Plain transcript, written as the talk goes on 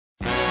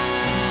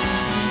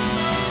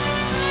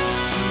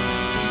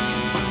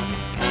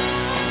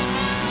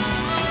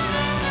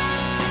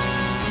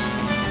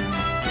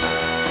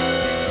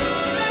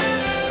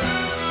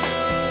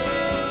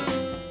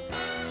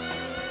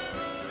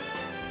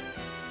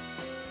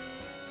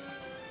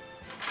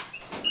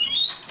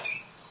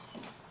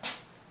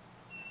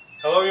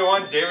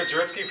everyone, David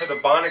Zaritsky for the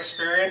Bond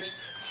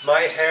Experience. My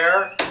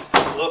hair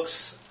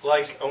looks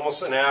like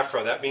almost an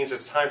afro. That means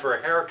it's time for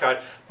a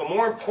haircut. But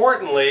more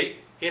importantly,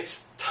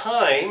 it's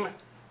time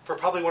for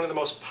probably one of the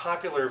most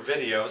popular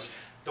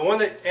videos, the one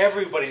that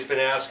everybody's been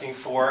asking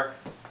for,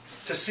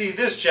 to see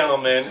this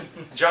gentleman,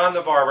 John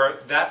the Barber.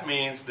 That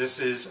means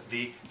this is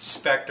the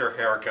Spectre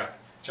haircut.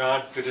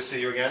 John, good to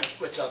see you again.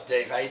 What's up,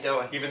 Dave? How you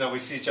doing? Even though we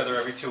see each other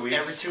every 2 weeks.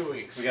 Every 2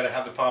 weeks. We got to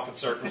have the pomp and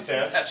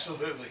circumstance.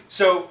 Absolutely.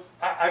 So,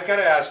 I've got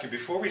to ask you,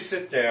 before we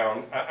sit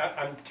down,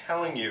 I'm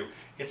telling you,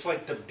 it's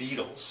like the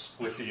Beatles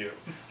with you.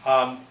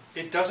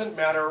 It doesn't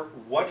matter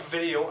what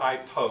video I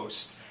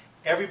post.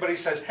 Everybody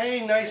says,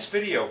 hey, nice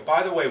video.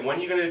 By the way, when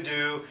are you going to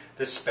do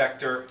the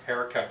Spectre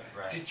haircut?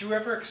 Right. Did you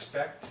ever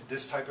expect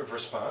this type of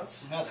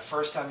response? No, the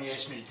first time you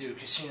asked me to do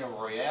Casino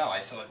Royale, I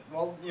thought,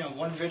 well, you know,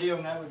 one video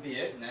and that would be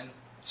it. And then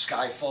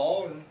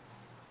Skyfall, and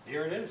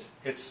here it is.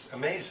 It's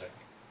amazing.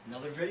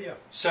 Another video.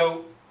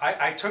 So,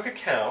 I took a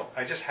count.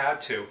 I just had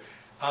to.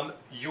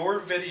 Your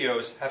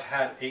videos have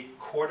had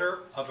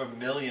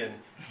 250,000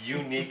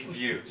 unique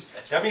views.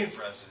 That means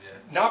impressive,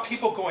 yeah. Not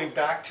people going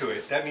back to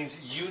it. That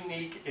means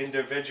unique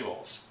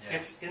individuals. Yeah.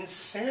 It's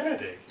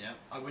insanity. Yeah,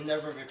 I would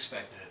never have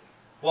expected it.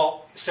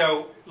 Well,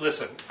 so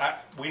listen,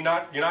 you're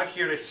not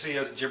here to see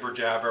us jibber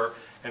jabber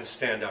and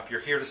stand up.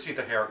 You're here to see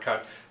the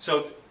haircut.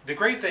 So the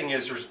great thing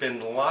is there's been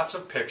lots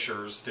of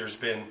pictures. There's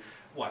been,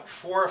 what,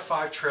 4 or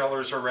 5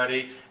 trailers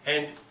already,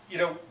 and you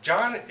know,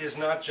 John is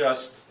not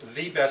just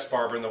the best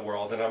barber in the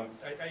world, and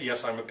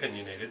yes, I'm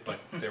opinionated, but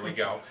there we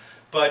go.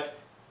 But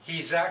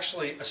he's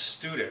actually a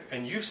student,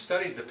 and you've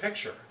studied the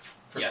picture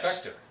for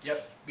Spectre.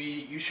 Yep.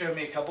 You showed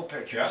me a couple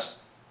pictures.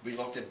 Yeah. We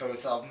looked at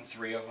both of them,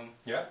 3 of them.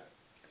 Yeah.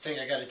 I think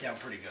I got it down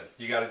pretty good.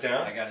 You got it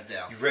down? I got it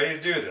down. You ready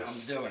to do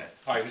this? I'm doing it.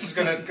 All right, this is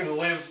gonna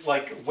live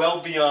like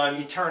well beyond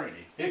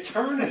eternity.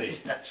 Eternity.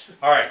 Yes.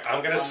 All right,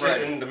 I'm gonna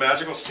sit ready. in the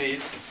magical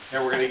seat,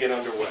 and we're gonna get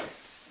underway.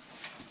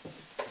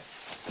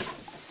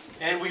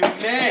 And we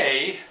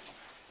may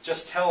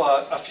just tell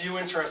a few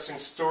interesting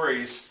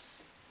stories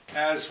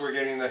as we're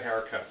getting the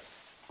haircut.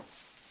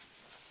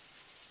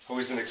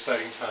 Always an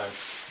exciting time.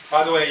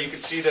 By the way, you can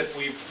see that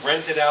we've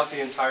rented out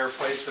the entire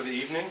place for the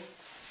evening.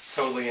 It's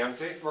totally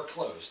empty. We're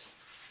closed.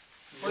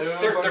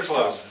 They're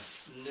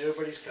closed. Coming.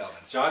 Nobody's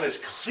coming. John has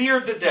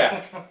cleared the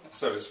deck,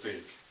 so to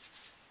speak.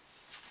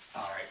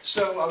 All right.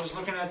 So I was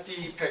looking at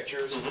the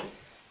pictures. Mm-hmm.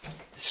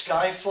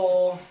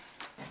 Skyfall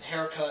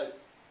haircut,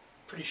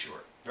 pretty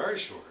short. Very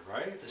short,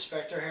 right? The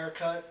Spectre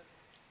haircut,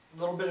 a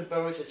little bit of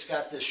both. It's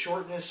got the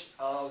shortness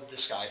of the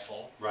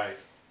Skyfall. Right.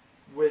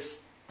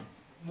 With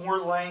more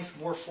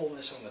length, more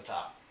fullness on the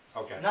top.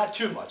 Okay. Not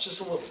too much, just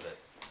a little bit.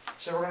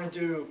 So we're going to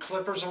do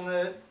clippers on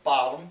the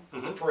bottom,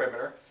 the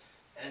perimeter,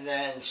 and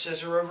then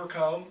scissor over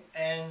comb,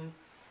 and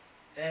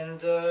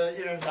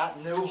you know,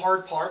 no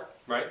hard part.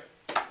 Right.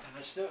 And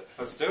let's do it.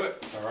 Let's do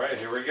it. All right,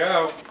 here we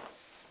go.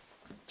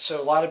 So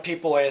a lot of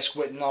people ask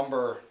what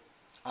number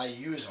I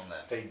use on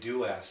them. They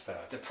do ask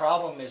that. The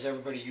problem is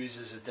everybody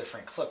uses a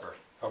different clipper.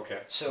 Okay.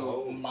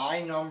 So my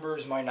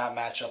numbers might not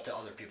match up to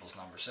other people's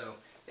numbers. So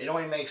it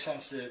only makes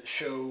sense to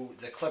show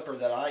the clipper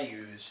that I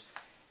use,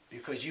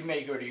 because you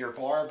may go to your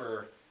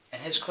barber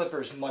and his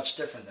clipper is much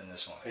different than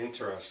this one.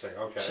 Interesting.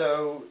 Okay.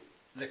 So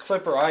the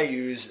clipper I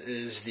use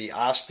is the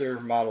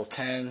Oster Model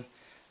 10.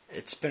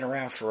 It's been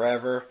around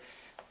forever,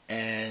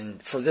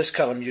 and for this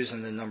cut I'm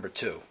using the number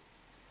 2.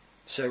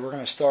 So we're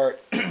going to start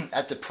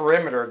at the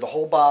perimeter. The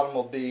whole bottom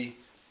will be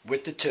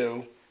with the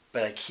 2,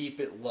 but I keep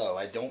it low.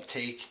 I don't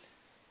take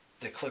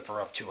the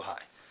clipper up too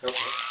high.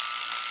 Okay.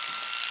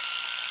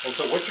 And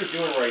so what you're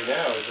doing right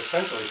now is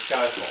essentially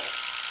Skyfall.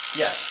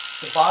 Yes.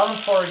 The bottom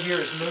part here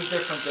is no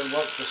different than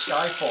what the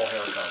Skyfall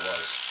haircut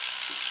was.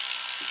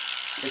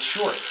 It's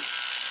short.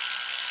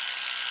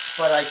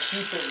 But I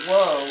keep it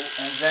low,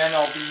 and then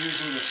I'll be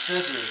using the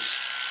scissors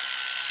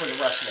for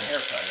the rest of the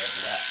haircut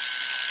after that.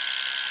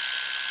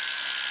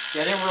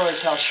 Yeah, I didn't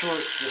realize how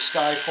short the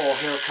Skyfall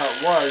haircut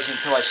was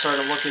until I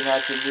started looking at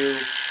the new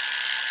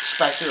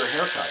Spectre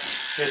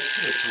haircuts.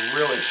 It's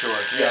really short.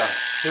 Yeah.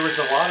 There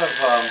was a lot of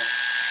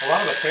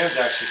the fans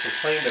actually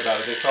complained about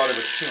it. They thought it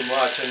was too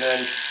much, and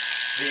then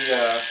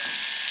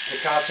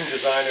the costume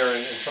designer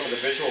and some of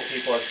the visual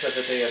people had said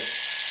that they had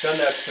done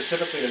that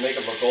specifically to make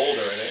him look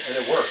older, and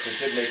it worked.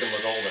 It did make him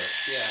look older.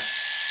 Yeah.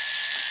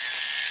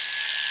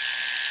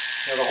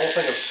 Now, the whole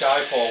thing of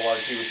Skyfall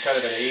was he was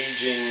kind of an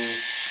aging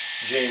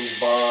James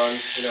Bond.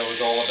 You know, it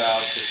was all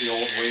about just the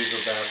old ways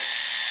are best.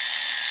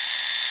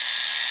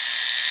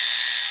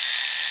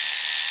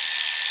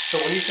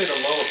 So when you say the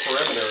lower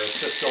perimeter, it's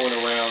just going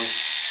around.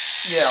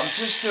 Yeah, I'm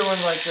just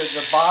doing like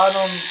the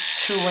bottom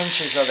 2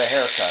 inches of the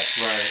haircut.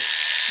 Right.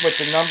 With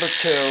the number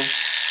 2,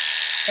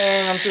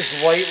 and I'm just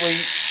lightly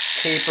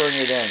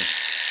tapering it in.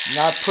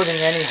 Not putting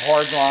any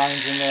hard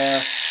lines in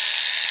there.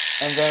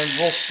 And then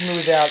we'll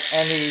smooth out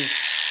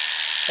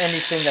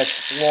anything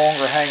that's long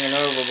or hanging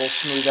over. We'll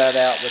smooth that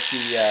out with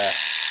the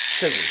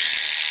scissors.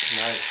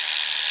 Nice.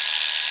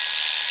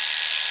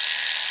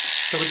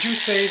 So would you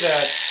say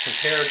that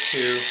compared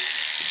to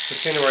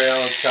Casino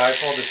Royale and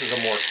Skyfall, this is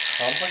a more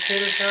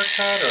complicated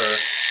haircut, or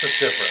just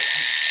different?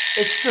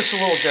 It's just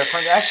a little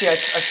different. Actually,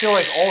 I feel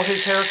like all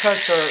his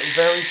haircuts are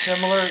very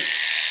similar.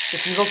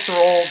 If you look through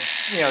all,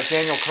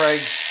 Daniel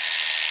Craig's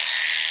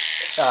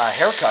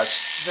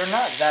haircuts, they're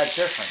not that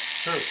different.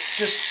 True.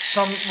 Just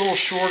some a little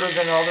shorter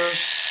than others.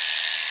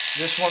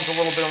 This one's a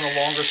little bit on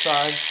the longer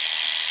side.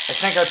 I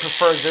think I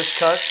prefer this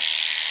cut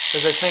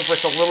because I think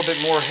with a little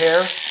bit more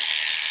hair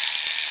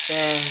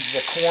and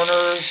the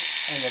corners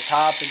and the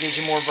top, it gives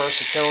you more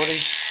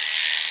versatility.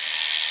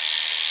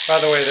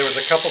 By the way, there was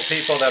a couple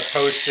people that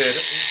posted.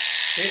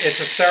 It's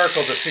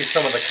hysterical to see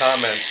some of the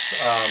comments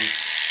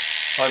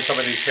on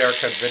some of these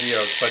haircut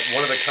videos, but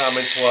one of the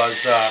comments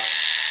was,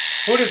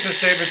 who does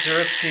this David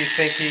Zaritsky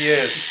think he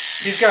is?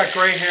 He's got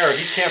gray hair.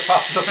 He can't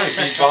possibly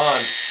be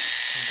Bond.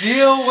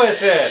 Deal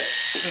with it.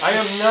 I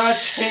am not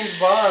James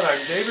Bond. I'm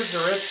David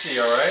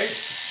Zaritsky, all right?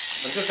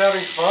 I'm just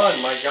having fun.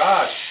 My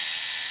gosh.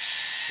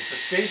 It's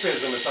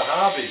escapism. It's a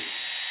hobby.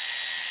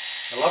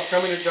 I love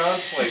coming to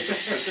John's place.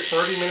 It's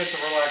 30 minutes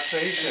of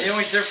relaxation. And the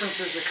only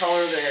difference is the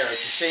color of the hair.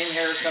 It's the same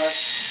haircut.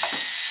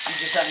 You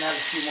just happen to have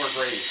a few more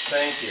grays.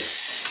 Thank you.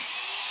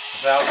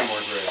 1,000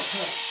 more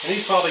grays. And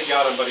he's probably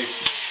got them, but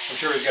I'm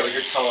sure he's got a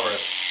good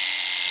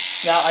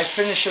colorist. Now I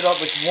finish it up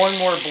with one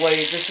more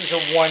blade. This is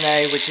a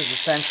 1A, which is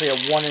essentially a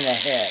 1.5.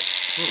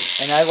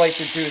 And I like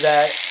to do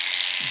that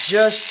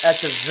just at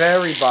the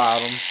very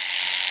bottom.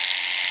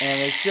 And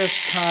it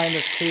just kind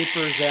of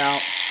tapers out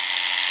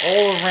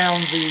all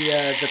around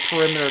the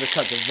perimeter of the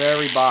cut, the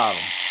very bottom.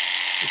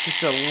 It's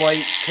just a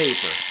light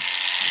taper.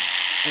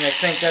 And I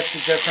think that's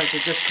the difference.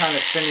 It just kind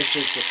of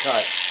finishes the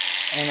cut.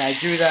 And I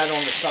do that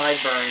on the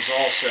sideburns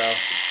also.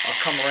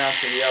 I'll come around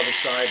to the other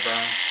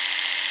sideburn.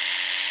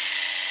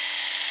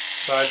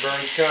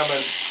 Sideburns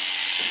coming.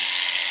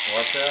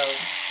 Watch out.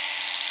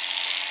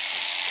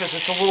 Because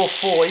it's a little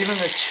full. Even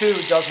the 2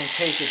 doesn't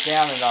take it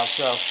down enough.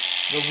 So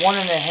the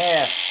 1.5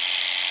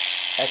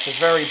 at the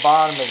very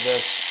bottom of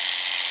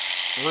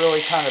this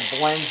really kind of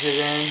blends it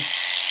in,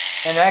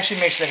 and it actually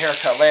makes the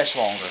haircut last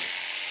longer.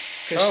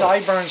 Because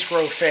sideburns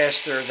grow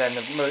faster than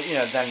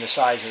the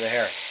size of the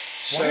hair.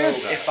 So Why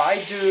is that? if I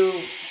do,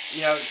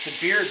 the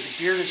beard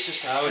is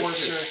just a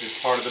coarser. It's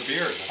part of the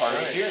beard. That's part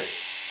right. of the beard.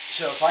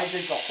 So if I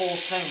did the whole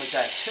thing with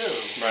that too,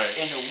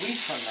 in a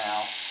week from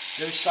now,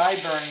 those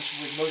sideburns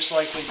would most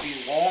likely be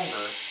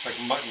longer. Like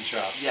mutton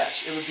chops.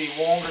 Yes, it would be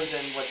longer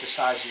than what the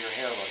size of your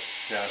hair was.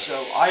 Got it. So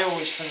I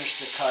always finish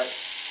the cut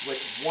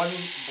with one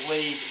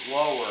blade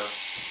lower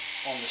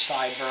on the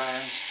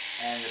sideburns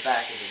and the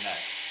back of the neck.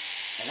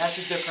 And that's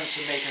the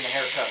difference in making the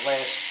haircut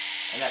last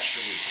an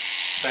extra week.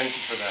 Thank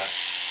you for that.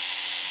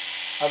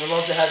 I would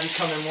love to have you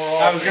come in more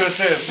often. I was going to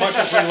say, as much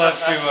as we love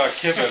to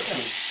kibitz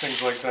and things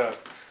like that.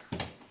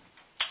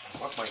 I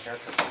want my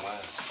haircut to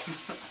last.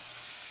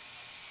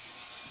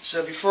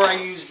 So before I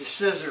use the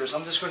scissors,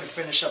 I'm just going to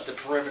finish up the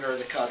perimeter of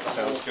the cut,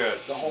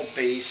 the whole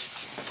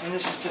base. And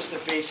this is just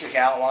a basic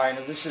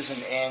outliner. This is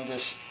an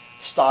Andis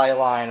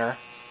styliner,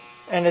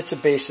 and it's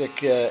a basic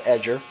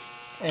edger.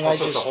 And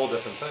also, it's a whole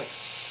different thing.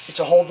 It's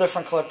a whole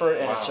different clipper,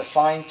 and it's a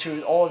fine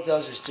tooth. All it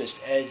does is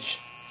just edge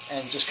and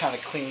just kind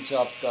of cleans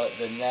up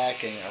the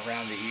neck and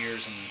around the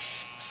ears and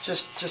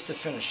just the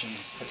finishing.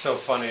 It's so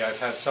funny. I've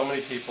had so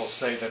many people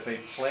say that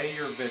they play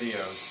your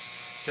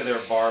videos to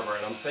their barber,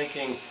 and I'm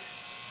thinking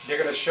they're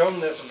going to show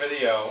them this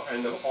video,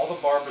 and all the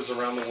barbers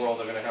around the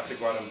world are going to have to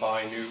go out and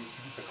buy new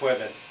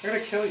equipment. They're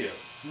going to kill you.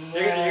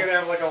 You're going to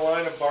have like a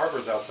line of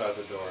barbers outside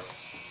the door.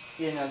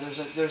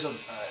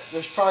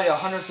 There's probably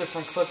 100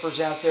 different clippers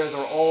out there.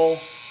 They're all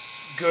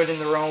good in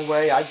their own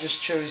way. I just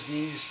chose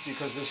these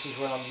because this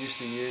is what I'm used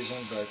to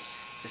using. But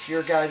if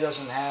your guy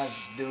doesn't have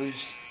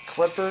those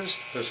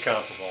clippers, There's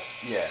comparable.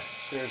 yeah,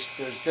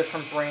 there's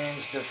different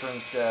brands,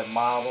 different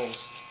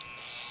models.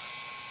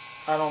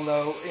 I don't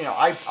know.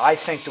 I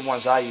think the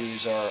ones I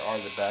use are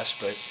the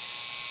best, but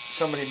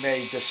somebody may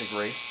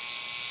disagree.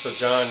 So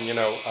John,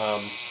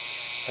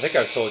 I think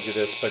I've told you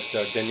this, but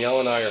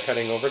Danielle and I are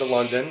heading over to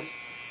London.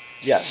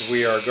 Yes.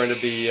 We are going to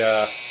be,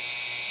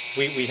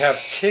 we have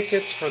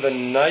tickets for the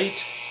night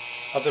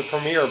of the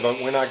premiere,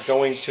 but we're not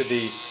going to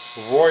the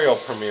royal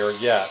premiere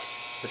yet.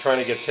 We're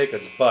trying to get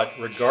tickets, but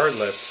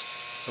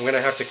regardless, I'm going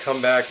to have to come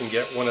back and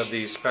get one of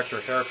these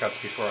Spectre haircuts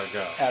before I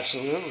go.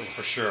 Absolutely.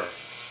 For sure.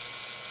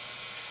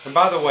 And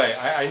by the way,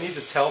 I need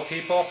to tell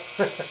people,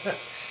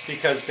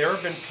 because there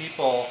have been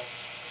people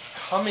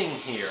coming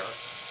here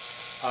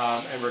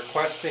and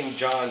requesting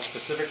John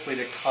specifically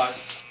to cut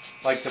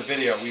like the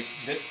video.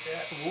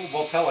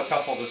 We'll tell a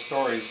couple of the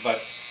stories, but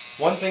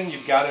one thing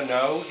you've got to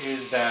know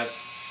is that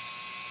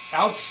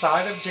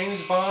outside of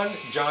James Bond,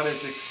 John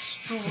is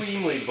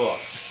extremely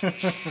booked.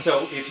 So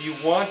if you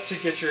want to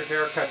get your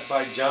hair cut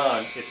by John,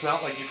 it's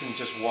not like you can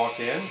just walk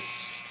in.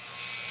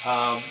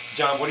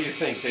 John, what do you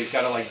think? They've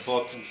got to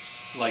book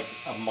like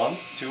a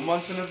month, 2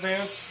 months in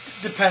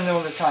advance? Depending on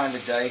the time of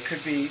day.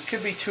 Could be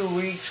 2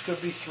 weeks, could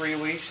be 3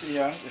 weeks.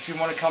 If you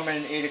want to come in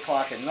at 8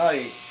 o'clock at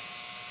night,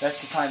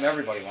 that's the time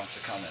everybody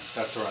wants to come in.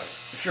 That's right.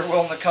 If you're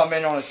willing to come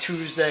in on a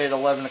Tuesday at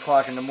 11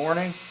 o'clock in the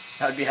morning,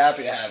 I'd be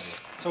happy to have you.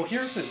 So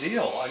here's the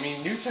deal. I mean,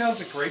 Newtown's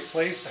a great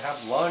place to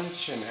have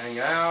lunch and hang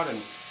out and,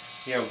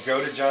 you know, go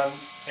to John.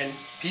 And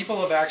people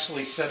have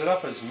actually set it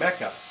up as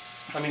Mecca.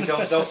 I mean,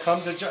 they'll come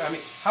to. I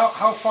mean,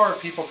 how far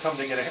have people come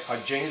to get a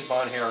James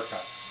Bond haircut?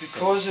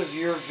 Because of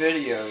your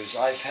videos,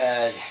 I've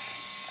had.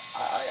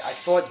 I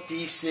thought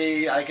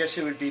DC. I guess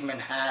it would be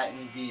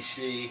Manhattan,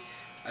 DC.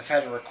 I've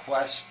had a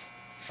request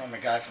from a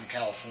guy from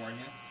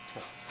California.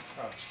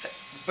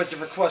 But the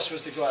request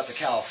was to go out to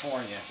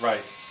California.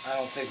 Right. I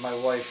don't think my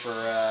wife or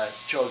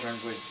children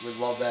would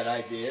love that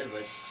idea,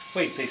 but...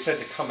 Wait, they said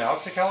to come out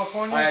to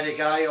California? I had a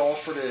guy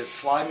offer to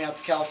fly me out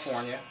to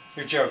California.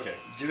 You're joking.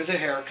 Do the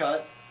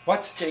haircut.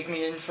 What? Take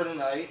me in for the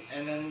night,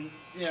 and then,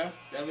 you know,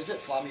 that was it.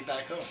 Fly me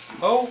back home.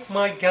 Oh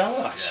my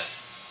gosh.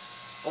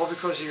 Yes. All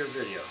because of your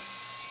video.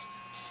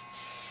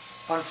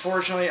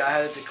 Unfortunately, I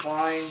had to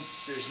decline.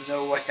 There's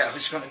no way I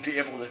was going to be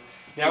able to...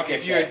 Now,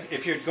 if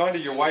you had gone to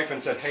your wife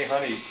and said, "Hey,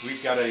 honey,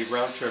 we've got a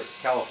round trip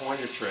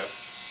California trip,"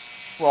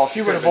 well, if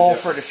you would have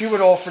offered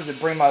to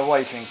bring my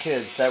wife and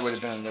kids, that would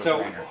have been a no-brainer.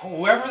 So,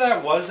 whoever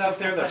that was out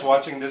there that's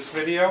watching this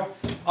video,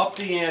 up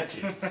the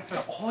ante.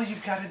 That's all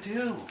you've got to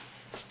do.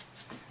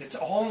 It's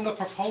all in the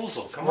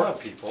proposal. Come on,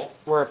 people.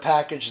 We're a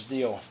package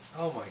deal.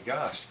 Oh my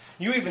gosh!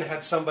 You even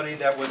had somebody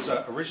that was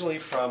originally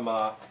from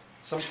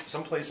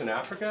some place in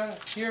Africa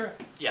here.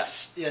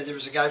 Yes. Yeah, there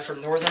was a guy from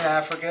Northern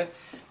Africa.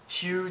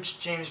 Huge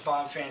James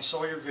Bond fan,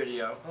 saw your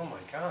video. Oh my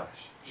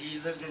gosh. He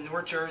lived in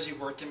North Jersey,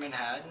 worked in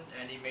Manhattan,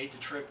 and he made the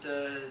trip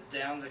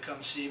down to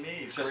come see me.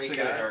 He's Just a to great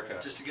get guy. a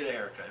haircut. Just to get a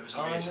haircut. It was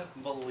amazing.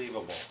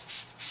 Unbelievable.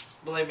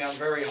 Believe me, I'm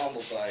very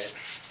humbled by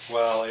it.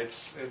 Well,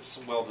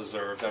 it's well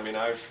deserved. I mean,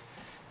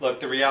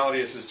 look, the reality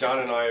is John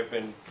and I have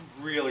been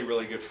really,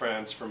 really good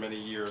friends for many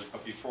years,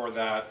 but before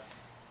that,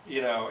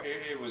 you know,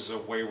 it was a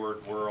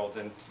wayward world.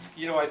 And,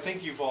 you know, I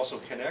think you've also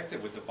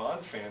connected with the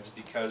Bond fans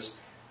because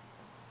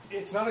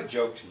it's not a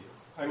joke to you.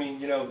 I mean,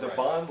 you know, the Right.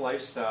 Bond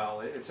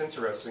lifestyle, it's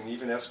interesting.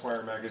 Even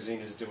Esquire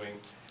magazine is doing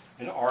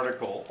an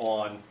article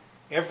on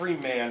every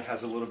man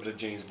has a little bit of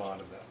James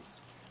Bond in them.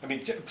 I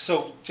mean,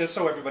 so just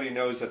so everybody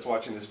knows that's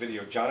watching this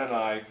video, John and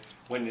I,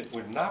 when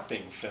we're not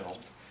being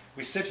filmed,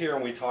 we sit here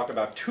and we talk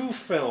about 2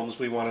 films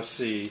we want to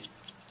see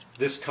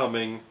this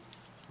coming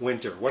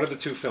winter. What are the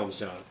 2 films,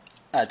 John?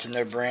 It's a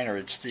no-brainer.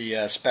 It's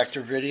the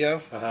Spectre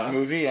video Uh-huh.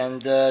 movie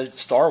and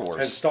Star Wars.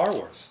 And Star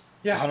Wars.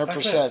 Yeah,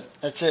 100%.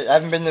 That's it. I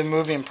haven't been to the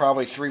movie in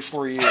probably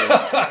 3-4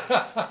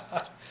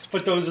 years.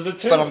 But those are the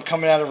 2. But I'm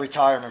coming out of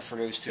retirement for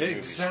those 2 movies.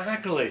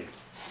 Exactly.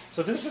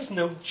 So this is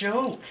no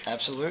joke.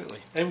 Absolutely.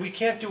 And we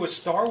can't do a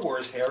Star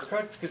Wars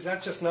haircut because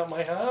that's just not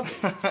my hobby.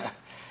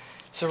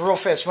 So real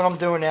fast, what I'm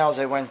doing now is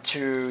I went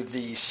to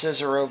the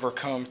scissor over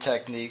comb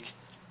technique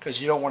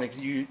because you don't want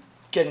to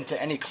get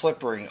into any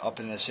clippering up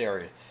in this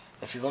area.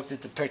 If you looked at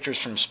the pictures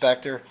from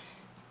Spectre,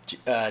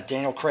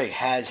 Daniel Craig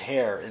has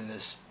hair in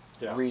this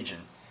region.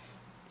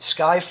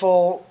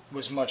 Skyfall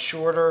was much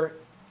shorter.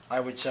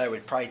 I would say I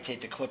would probably take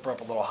the clipper up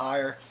a little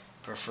higher,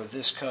 but for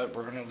this cut,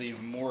 we're going to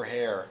leave more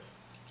hair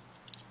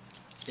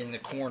in the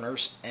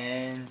corners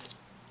and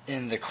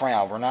in the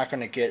crown. We're not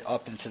going to get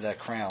up into that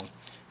crown.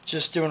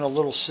 Just doing a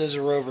little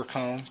scissor over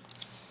comb,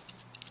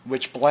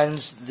 which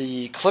blends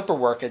the clipper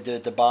work I did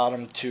at the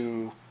bottom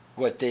to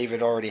what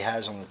David already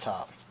has on the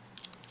top.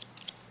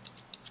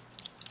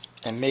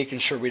 And making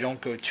sure we don't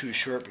go too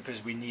short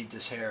because we need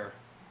this hair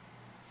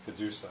To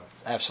do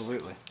stuff.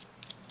 Absolutely.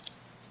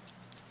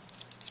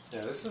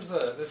 Yeah, this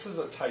is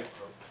a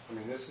tightrope. I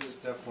mean, this is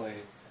definitely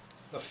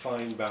a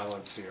fine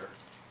balance here.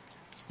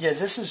 Yeah,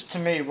 this is to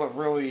me what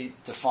really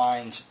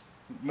defines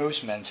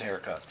most men's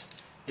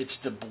haircuts. It's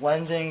the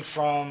blending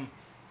from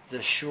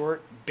the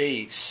short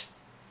base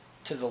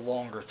to the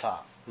longer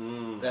top.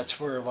 That's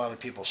where a lot of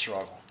people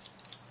struggle.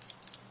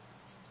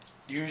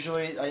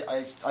 Usually,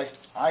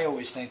 I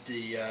always think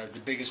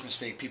the biggest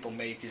mistake people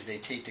make is they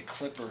take the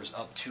clippers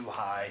up too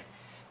high,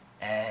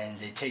 and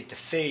they take the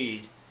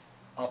fade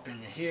up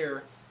into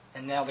here,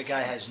 and now the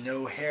guy has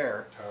no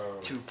hair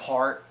to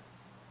part,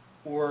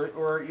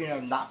 or you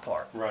know, not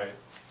part. Right.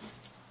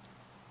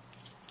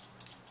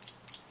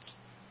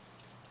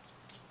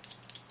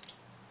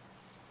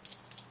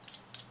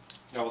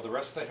 Now, will the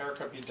rest of the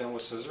haircut be done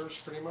with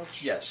scissors, pretty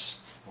much? Yes.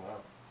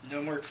 Wow.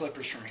 No more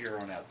clippers from here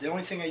on out. The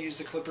only thing I use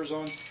the clippers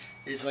on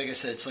is, like I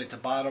said, it's like the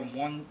bottom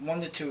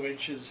 1 to 2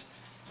 inches,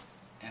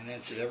 and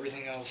that's it.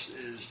 Everything else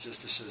is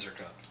just a scissor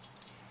cut.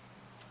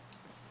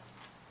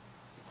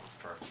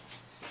 Perfect.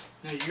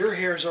 Now your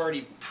hair is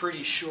already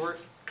pretty short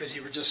because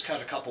you were just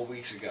cut a couple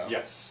weeks ago.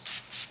 Yes.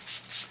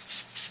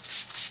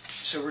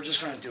 So we're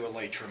just going to do a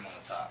light trim on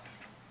the top.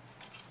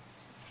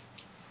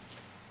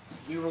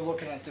 We were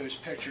looking at those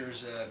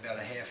pictures about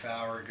a half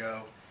hour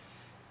ago.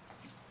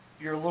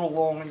 You're a little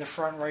long in the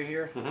front right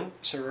here,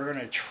 so we're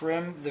going to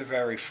trim the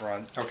very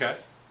front. Okay.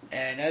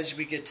 And as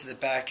we get to the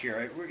back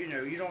here, you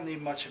know, you don't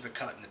need much of a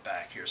cut in the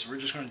back here, so we're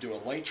just going to do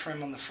a light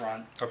trim on the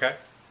front. Okay.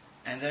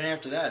 And then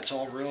after that, it's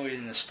all really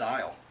in the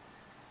style.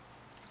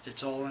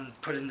 It's all in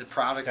putting the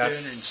product in and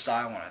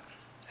style on it.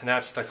 And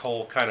that's the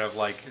whole kind of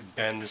like it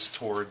bends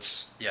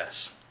towards.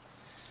 Yes.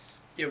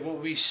 Yeah, what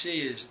we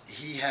see is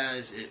he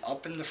has it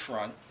up in the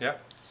front. Yeah.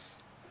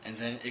 And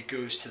then it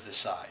goes to the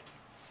side.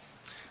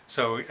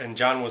 So, and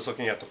John was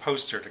looking at the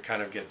poster to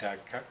kind of get that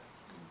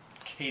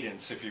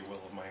cadence, if you will,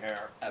 of my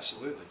hair.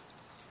 Absolutely.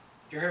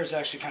 Your hair is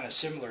actually kind of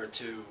similar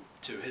to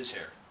his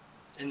hair.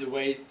 In the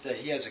way that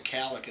he has a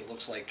cowlick, it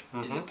looks like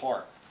in the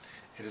part.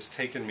 It has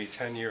taken me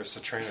 10 years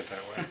to train it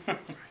that way. I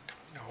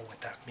don't know what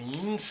that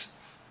means.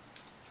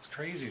 It's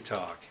crazy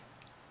talk.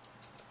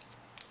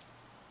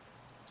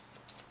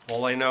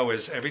 All I know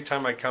is every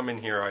time I come in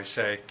here, I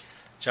say,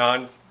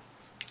 John,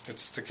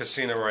 it's the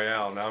Casino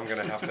Royale. Now I'm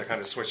going to have to kind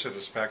of switch to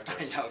the Spectre.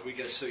 I know, we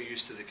get so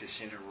used to the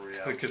Casino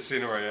Royale. The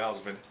Casino Royale's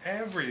been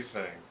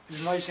everything.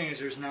 The nice thing is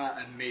there's not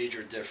a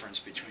major difference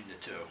between the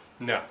two.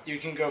 No. You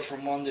can go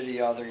from one to the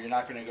other. You're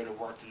not going to go to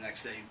work the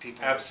next day and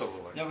people...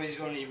 Absolutely. Nobody's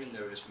going to even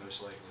notice,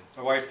 most likely.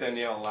 My wife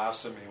Danielle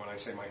laughs at me when I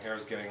say my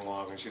hair's getting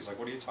long, and she's like,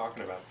 what are you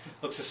talking about?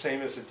 Looks the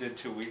same as it did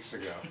 2 weeks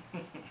ago.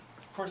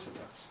 Of course it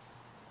does.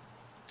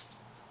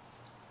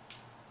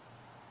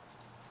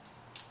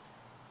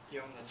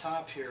 Yeah, on the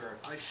top here,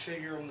 I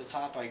figure on the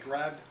top I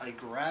grab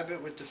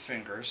it with the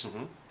fingers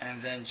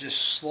and then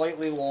just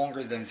slightly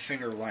longer than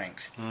finger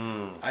length.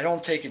 I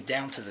don't take it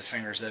down to the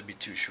fingers, that'd be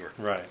too short.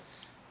 Right.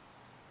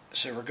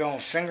 So we're going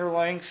finger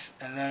length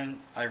and then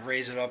I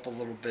raise it up a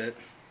little bit.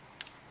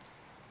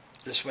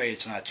 This way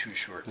it's not too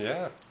short.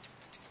 Yeah.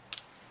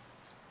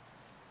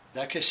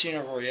 That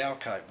Casino Royale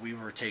cut, we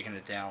were taking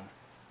it down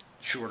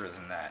shorter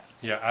than that.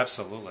 Yeah,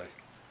 absolutely.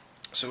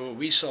 So what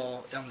we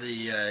saw in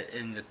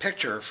the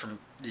picture from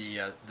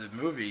the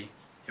movie,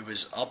 it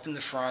was up in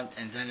the front,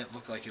 and then it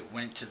looked like it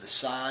went to the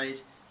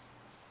side,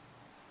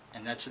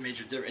 and that's the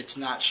major difference. It's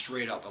not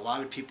straight up. A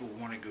lot of people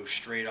want to go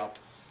straight up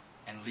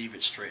and leave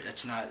it straight.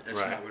 That's not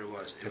what it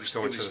was. It's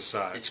going to the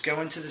side. It's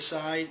going to the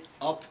side,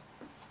 up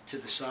to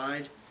the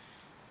side.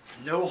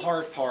 No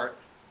hard part.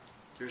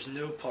 There's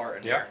no part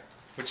in there.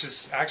 Which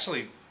is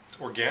actually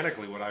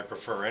organically what I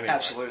prefer anyway.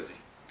 Absolutely.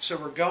 So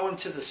we're going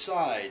to the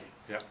side.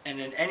 Yeah. And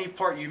then any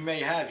part you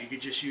may have, you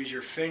could just use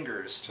your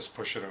fingers. Just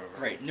push it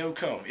over. Right, no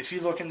comb. If you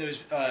look in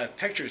those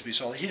pictures we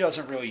saw, he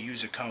doesn't really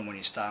use a comb when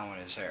he's styling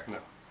his hair. No.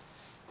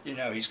 You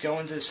know, he's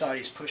going to the side,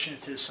 he's pushing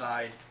it to the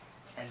side,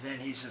 and then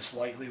he's just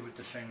lightly with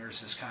the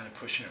fingers just kind of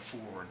pushing it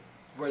forward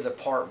where the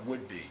part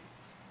would be.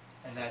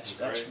 And that's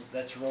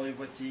really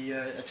what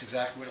that's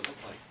exactly what it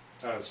looked like.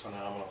 That is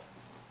phenomenal.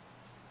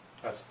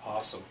 That's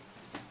awesome.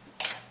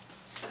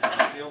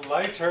 I feel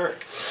lighter.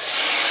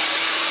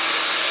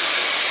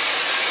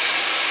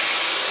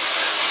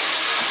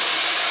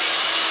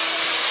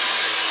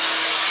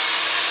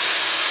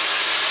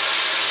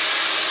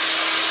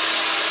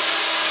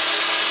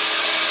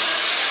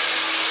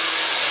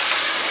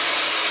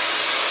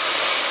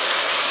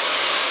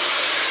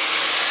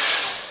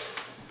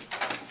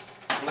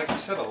 Like you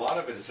said, a lot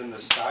of it is in the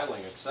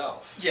styling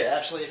itself. Yeah,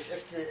 actually,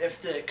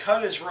 if the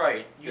cut is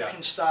right, you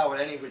can style it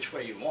any which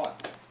way you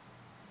want.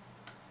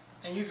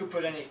 And you could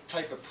put any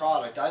type of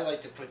product. I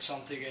like to put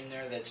something in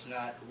there that's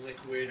not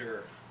liquid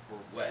or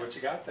wet. What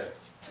you got there?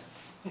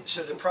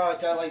 So the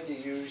product I like to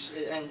use,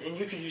 and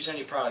you could use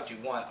any product you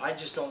want, I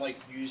just don't like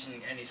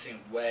using anything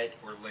wet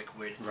or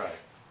liquid. Right.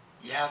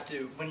 You have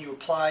to, when you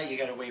apply, you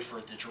got to wait for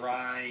it to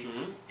dry.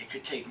 It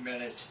could take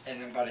minutes,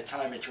 and then by the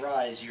time it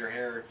dries, your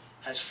hair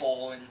has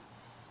fallen,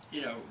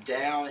 you know,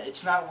 down.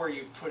 It's not where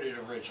you put it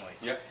originally.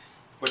 Yep.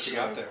 What you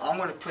got there? I'm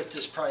going to put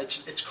this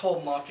product. It's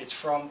called Muck. It's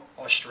from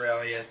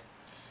Australia.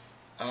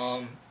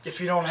 If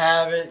you don't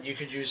have it, you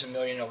could use a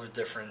million other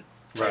different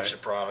types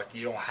of product.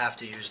 You don't have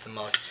to use the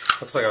Muck.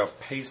 Looks like a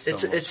paste.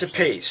 It's a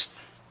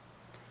paste,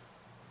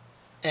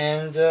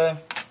 and it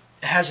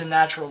has a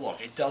natural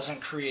look. It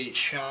doesn't create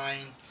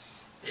shine.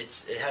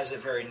 It has a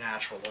very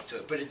natural look to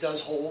it, but it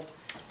does hold,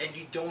 and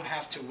you don't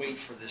have to wait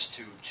for this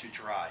to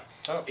dry.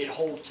 Oh. It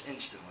holds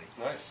instantly.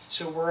 Nice.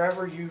 So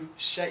wherever you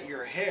set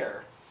your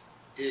hair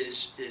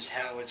is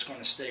how it's going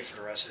to stay for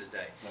the rest of the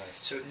day. Nice.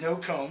 So no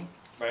comb.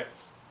 Right.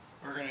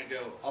 We're going to go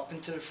up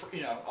into the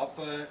up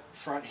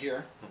front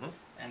here,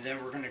 and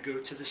then we're going to go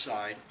to the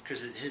side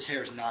because his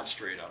hair is not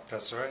straight up.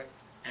 That's right.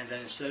 And then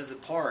instead of the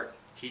part,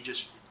 he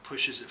just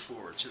pushes it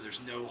forward, so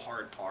there's no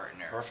hard part in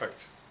there.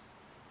 Perfect.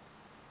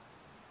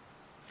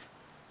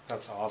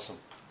 That's awesome.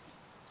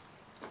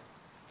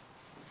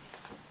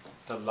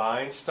 The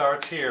line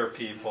starts here,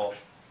 people.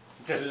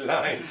 The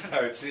line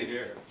starts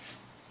here.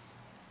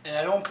 And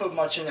I don't put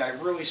much in there. I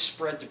really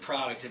spread the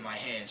product in my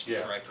hands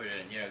before I put it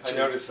in. You know, I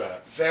noticed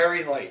that.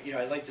 Very light. You know,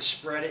 I like to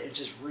spread it and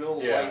just real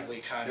lightly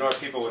kind of. You know,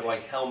 people with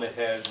like helmet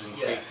heads and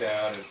caked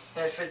out.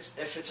 And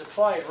if it's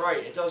applied right,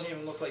 it doesn't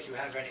even look like you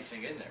have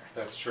anything in there.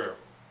 That's true.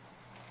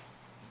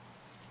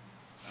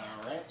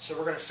 All right. So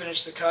we're going to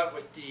finish the cut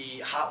with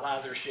the hot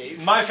lather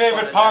shave. My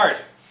favorite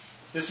part.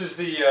 This is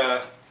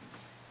the.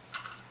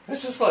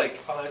 This is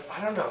like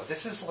I don't know.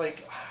 This is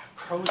like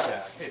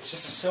Prozac. It's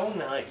just so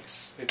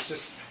nice. It's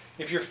just.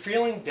 If you're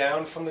feeling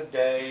down from the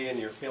day and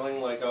you're feeling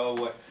like,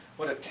 oh,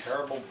 what a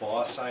terrible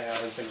boss I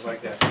have and things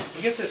like that,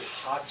 you get this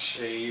hot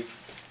shave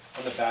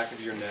on the back of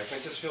your neck and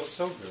it just feels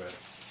so good.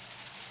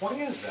 Why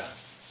is that?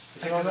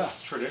 Is it because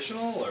it's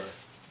traditional or?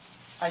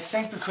 I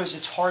think because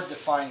it's hard to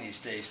find these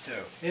days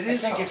too. It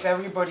is I think hard. if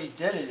everybody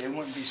did it, it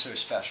wouldn't be so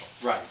special.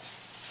 Right.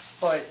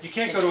 But You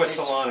can't go to a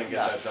salon and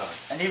get that done.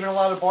 And even a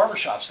lot of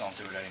barbershops don't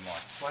do it anymore.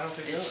 Why don't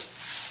they do it?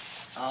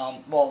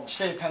 Well, in the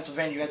state of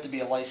Pennsylvania, you have to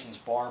be a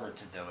licensed barber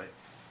to do it.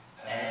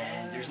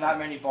 And there's not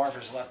many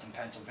barbers left in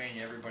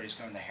Pennsylvania. Everybody's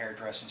going to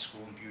hairdressing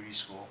school and beauty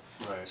school.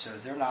 Right. So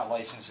they're not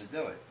licensed to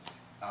do it.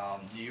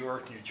 New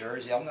York, New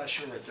Jersey, I'm not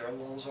sure what their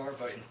laws are,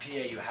 but in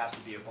PA you have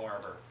to be a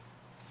barber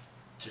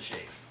to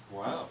shave.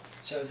 Wow.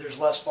 So there's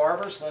less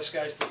barbers, less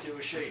guys that do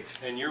a shave.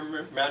 And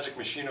your magic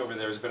machine over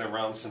there has been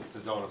around since the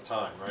dawn of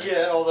time, right?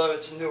 Yeah, although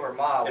it's a newer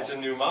model. It's a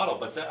new model,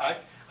 but I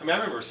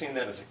remember seeing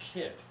that as a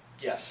kid.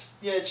 Yes.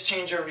 Yeah, it's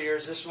changed over the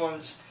years. This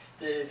one's,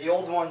 the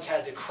old ones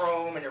had the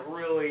chrome and they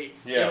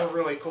were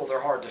really cool.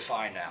 They're hard to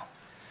find now.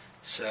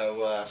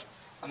 So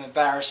I'm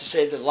embarrassed to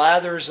say the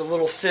lather is a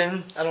little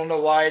thin. I don't know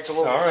why it's a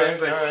little thin,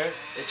 but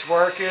it's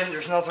working.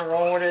 There's nothing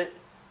wrong with it.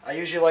 I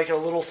usually like it a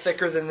little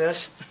thicker than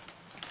this.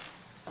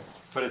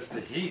 But it's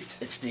the heat.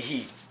 It's the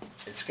heat.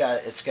 It's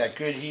got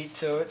good heat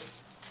to it.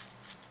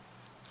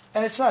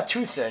 And it's not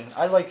too thin.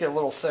 I like it a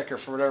little thicker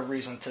for whatever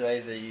reason today.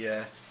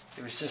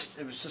 It was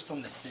just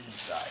on the thin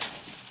side.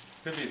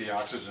 Could be the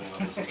oxygen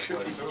levels in the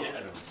place.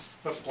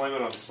 Yeah. Let's blame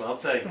it on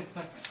something.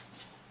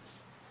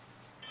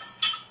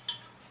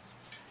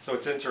 So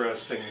it's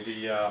interesting.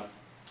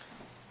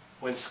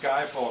 When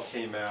Skyfall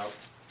came out,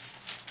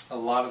 a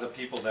lot of the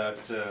people that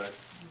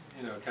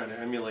kind of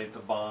emulate the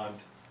Bond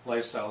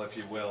lifestyle, if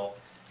you will,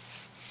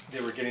 they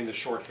were getting the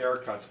short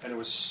haircuts, and it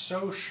was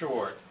so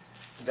short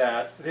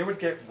that they would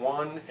get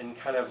one and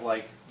kind of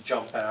like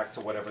jump back to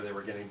whatever they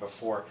were getting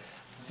before.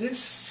 This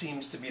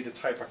seems to be the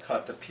type of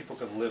cut that people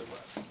could live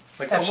with,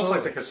 like almost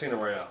like the Casino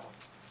Royale.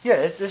 Yeah,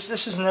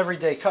 this is an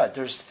everyday cut.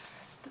 There's,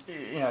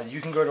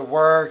 you can go to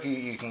work,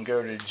 you can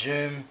go to the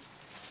gym.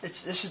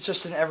 This is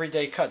just an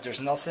everyday cut.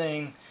 There's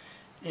nothing,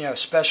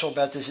 special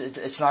about this.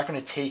 It's not going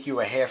to take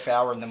you a half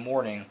hour in the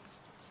morning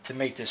to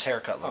make this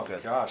haircut look good.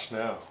 Oh gosh,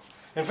 no.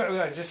 In fact,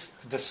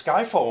 the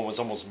Skyfall one was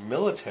almost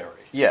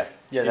military. Yeah,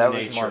 that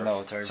was more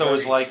military. So it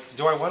was like,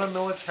 do I want a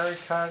military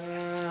cut?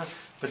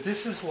 But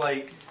this is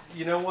like,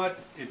 you know what?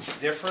 It's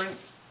different,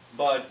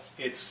 but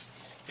it's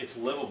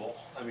livable.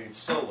 I mean, it's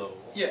so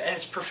livable. Yeah, and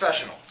it's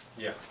professional.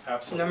 Yeah,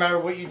 absolutely. No matter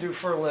what you do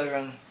for a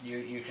living,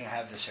 you can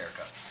have this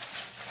haircut.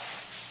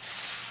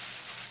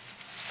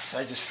 So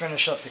I just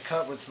finish up the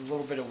cut with a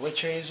little bit of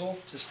witch hazel,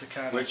 just to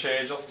kind of... Witch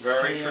hazel,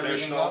 very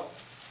traditional.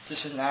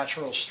 Just a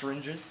natural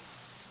astringent.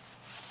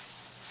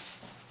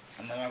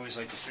 And then I always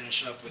like to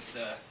finish it up with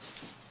a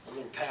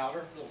little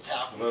powder, a little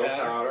talcum powder. A little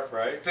powder,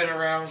 right. Been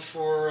around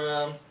for...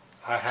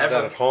 I have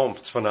that at home.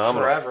 It's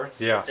phenomenal. Forever.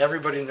 Yeah.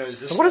 Everybody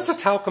knows this. So what does the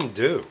talcum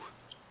do?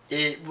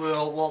 It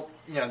will,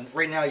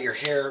 right now your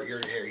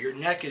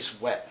neck is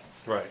wet.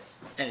 Right.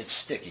 And it's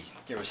sticky.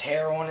 There was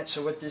hair on it,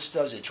 so what this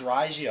does, it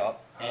dries you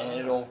up,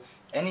 and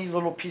any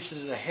little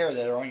pieces of hair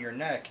that are on your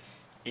neck,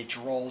 it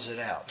rolls it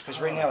out. Because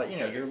right now,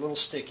 you're a little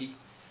sticky.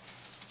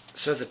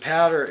 So the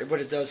powder,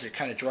 what it does, it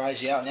kind of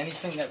dries you out, and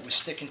anything that was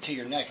sticking to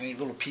your neck, any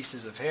little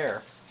pieces of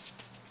hair,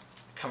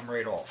 come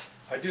right off.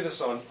 I do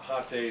this on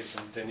hot days,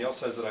 and Danielle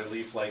says that I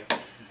leave like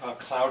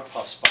cloud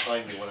puffs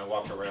behind me when I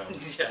walk around.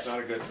 Yes. It's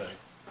not a good thing.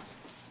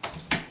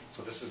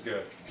 So this is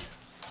good.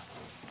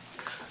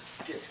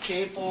 Get the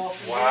cape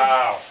off.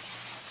 Wow.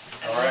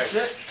 And all right. that's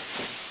it.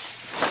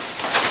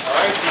 All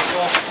right,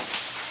 people.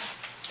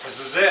 This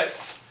is it.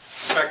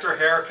 Spectre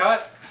Hair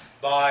Cut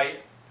by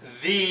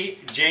the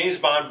James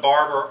Bond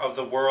barber of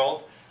the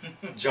world,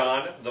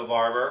 John the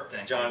Barber.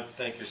 John,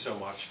 thank you so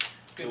much.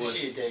 Good to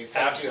see you, Dave.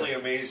 Thank absolutely you.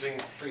 Amazing.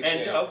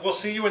 Appreciate and we'll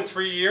see you in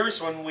 3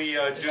 years when we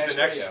do the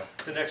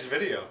next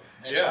video.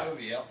 Next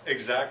movie, yep.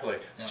 Exactly.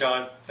 Yep.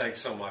 John, thanks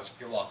so much.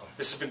 You're welcome.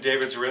 This has been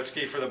David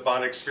Zaritsky for the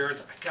Bond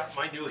Experience. I got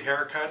my new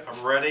haircut.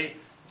 I'm ready.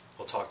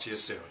 We'll talk to you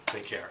soon.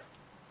 Take care.